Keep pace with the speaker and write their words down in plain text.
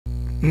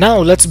Now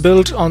let's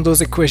build on those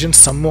equations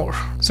some more.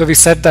 So we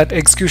said that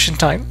execution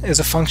time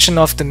is a function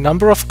of the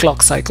number of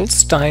clock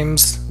cycles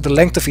times the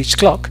length of each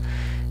clock,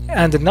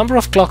 and the number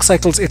of clock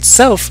cycles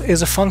itself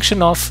is a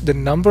function of the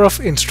number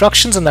of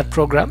instructions in that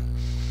program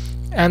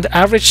and the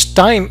average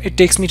time it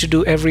takes me to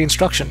do every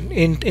instruction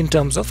in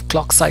terms of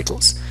clock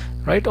cycles,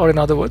 right? Or in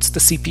other words,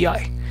 the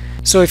CPI.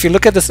 So if you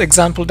look at this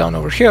example down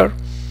over here,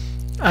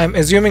 I'm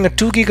assuming a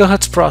 2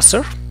 GHz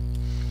processor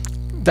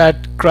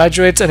that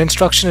graduates an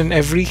instruction in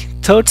every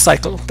third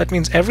cycle. That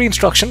means every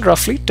instruction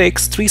roughly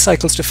takes 3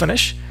 cycles to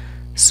finish,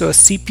 so a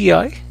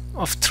CPI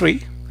of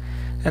 3.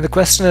 And the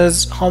question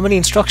is, how many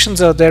instructions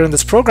are there in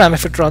this program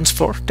if it runs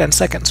for 10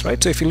 seconds,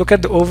 right? So if you look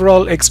at the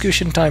overall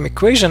execution time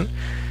equation,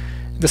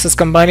 this is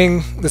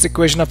combining this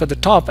equation up at the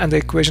top and the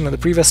equation on the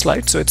previous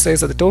slide. So it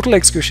says that the total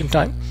execution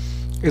time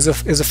is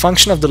a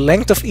function of the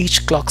length of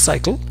each clock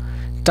cycle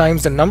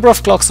times the number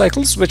of clock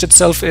cycles, which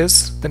itself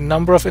is the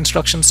number of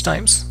instructions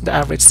times the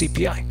average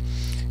CPI.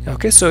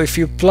 Okay, so if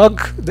you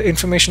plug the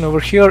information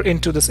over here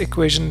into this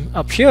equation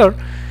up here,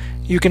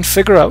 you can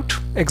figure out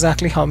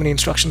exactly how many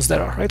instructions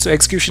there are, right? So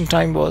execution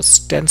time was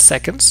 10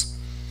 seconds.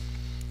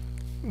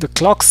 The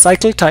clock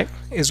cycle time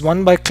is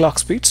 1 by clock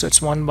speed, so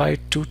it's 1 by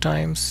 2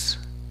 times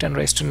 10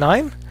 raised to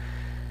 9,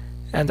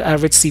 and the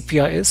average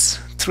CPI is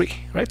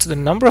 3, right? So the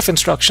number of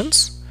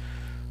instructions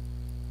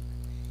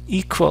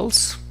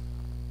equals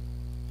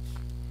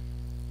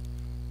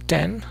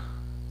 10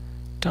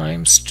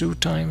 times 2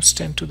 times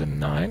 10 to the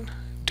 9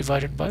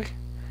 divided by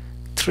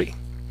 3,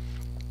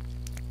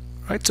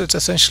 right? So it's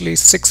essentially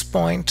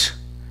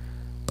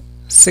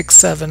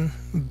 6.67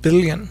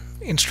 billion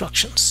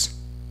instructions.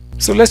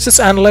 So let's just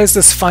analyze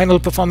this final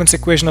performance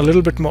equation a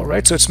little bit more,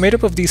 right? So it's made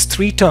up of these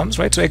 3 terms,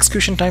 right? So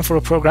execution time for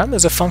a program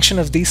is a function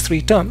of these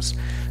 3 terms.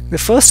 The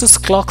first is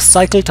clock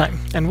cycle time.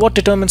 And what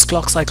determines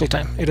clock cycle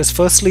time? It is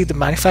firstly the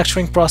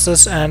manufacturing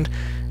process and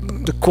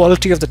the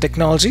quality of the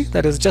technology.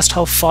 That is, just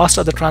how fast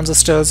are the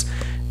transistors,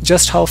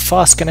 just how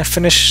fast can I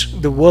finish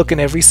the work in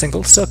every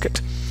single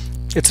circuit.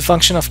 It's a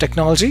function of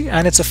technology,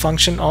 and it's a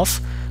function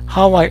of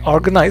how I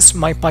organize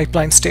my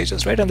pipeline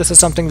stages, right? And this is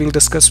something we'll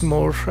discuss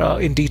more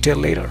in detail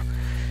later.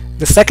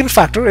 The second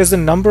factor is the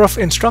number of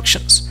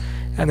instructions,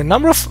 and the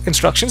number of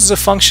instructions is a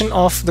function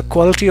of the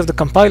quality of the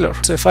compiler.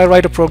 So if I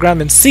write a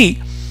program in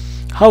C,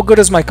 how good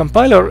is my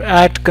compiler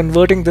at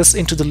converting this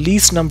into the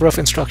least number of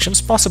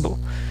instructions possible?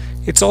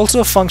 It's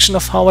also a function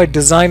of how I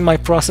design my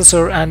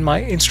processor and my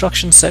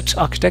instruction set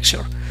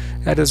architecture.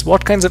 That is,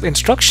 what kinds of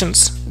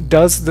instructions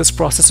does this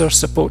processor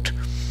support?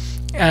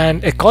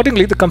 And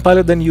accordingly, the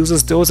compiler then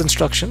uses those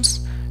instructions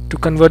to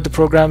convert the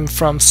program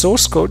from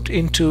source code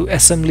into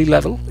assembly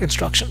level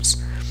instructions.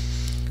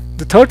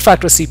 The third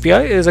factor,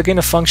 CPI, is again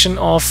a function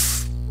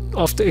of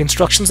the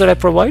instructions that I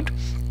provide,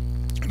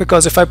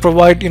 because if I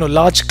provide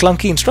large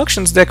clunky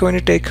instructions, they're going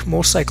to take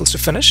more cycles to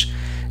finish.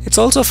 It's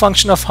also a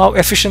function of how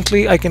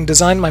efficiently I can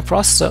design my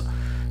processor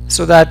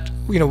so that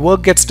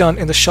work gets done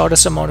in the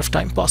shortest amount of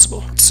time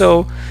possible.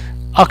 So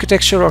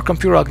architecture or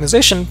computer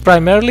organization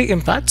primarily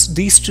impacts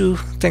these 2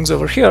 things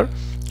over here.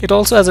 It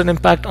also has an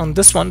impact on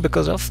this one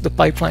because of the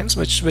pipelines,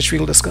 which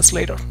we'll discuss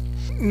later.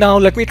 Now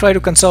let me try to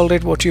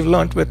consolidate what you've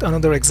learned with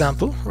another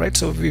example, right?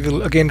 So we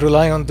will again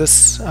rely on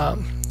this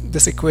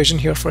this equation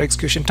here for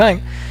execution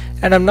time,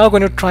 and I'm now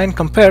going to try and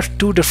compare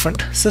 2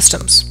 different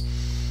systems.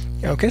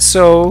 Okay,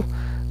 so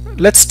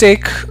let's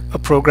take a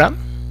program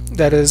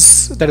that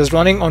is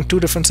running on 2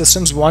 different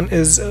systems. One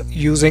is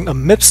using a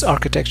MIPS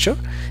architecture,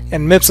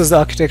 and MIPS is the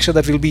architecture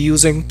that we'll be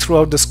using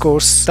throughout this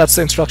course. That's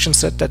the instruction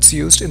set that's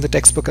used in the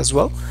textbook as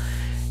well.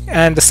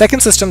 And the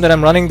second system that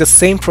I'm running the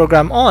same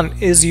program on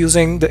is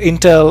using the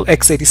Intel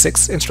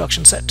x86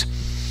 instruction set.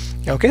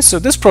 Okay, so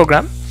this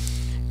program,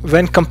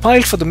 when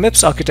compiled for the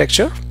MIPS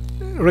architecture,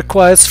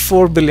 requires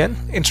 4 billion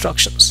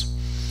instructions.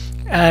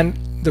 And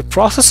the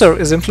processor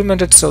is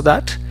implemented so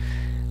that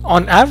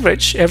on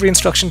average every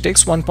instruction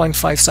takes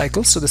 1.5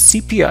 cycles, so the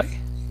CPI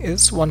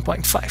is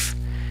 1.5.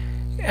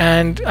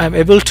 And I'm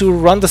able to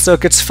run the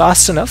circuits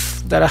fast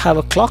enough that I have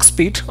a clock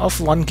speed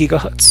of 1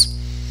 GHz.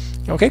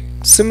 Okay,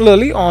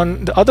 similarly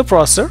on the other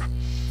processor,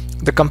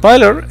 the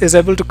compiler is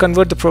able to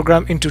convert the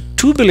program into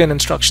 2 billion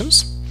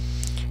instructions,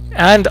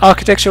 and the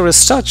architecture is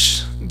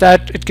such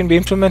that it can be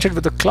implemented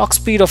with a clock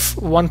speed of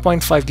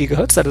 1.5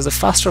 GHz, that is a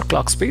faster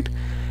clock speed,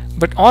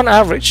 but on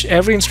average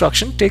every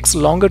instruction takes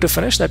longer to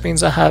finish. That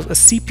means I have a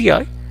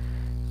CPI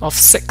of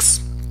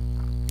 6.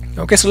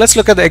 Okay, so let's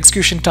look at the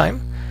execution time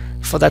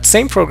for that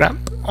same program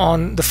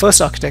on the first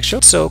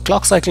architecture. So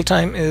clock cycle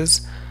time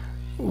is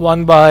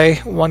 1 by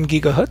 1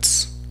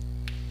 GHz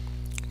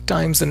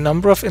times the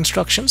number of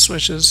instructions,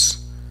 which is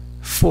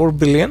 4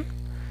 billion,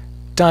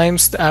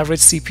 times the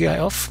average CPI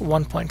of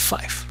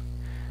 1.5.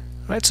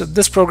 Right, so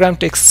this program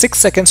takes 6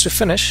 seconds to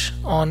finish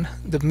on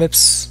the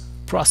MIPS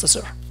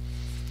processor.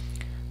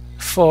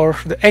 For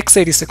the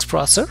x86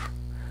 processor,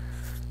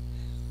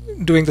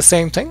 doing the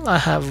same thing, I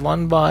have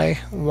 1 by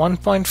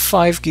 1.5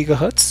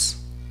 GHz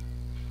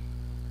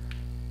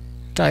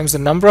times the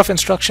number of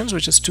instructions,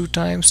 which is 2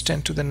 times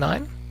 10 to the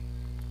 9,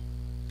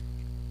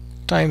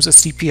 times a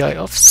CPI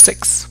of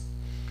 6.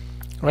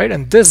 right?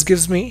 And this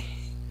gives me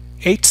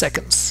 8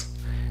 seconds,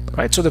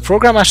 right? So the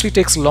program actually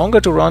takes longer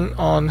to run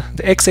on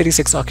the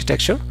x86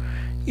 architecture,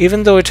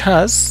 even though it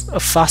has a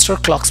faster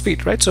clock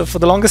speed, right? So for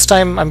the longest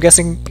time, I'm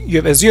guessing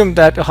you've assumed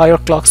that a higher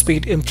clock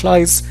speed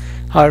implies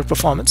higher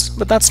performance,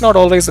 but that's not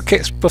always the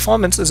case.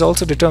 Performance is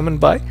also determined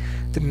by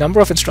the number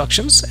of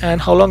instructions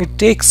and how long it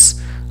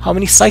takes, how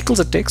many cycles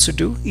it takes to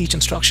do each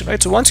instruction,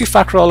 right? So once you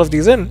factor all of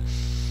these in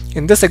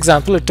this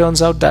example, it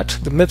turns out that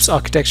the MIPS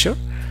architecture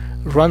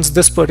runs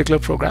this particular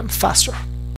program faster.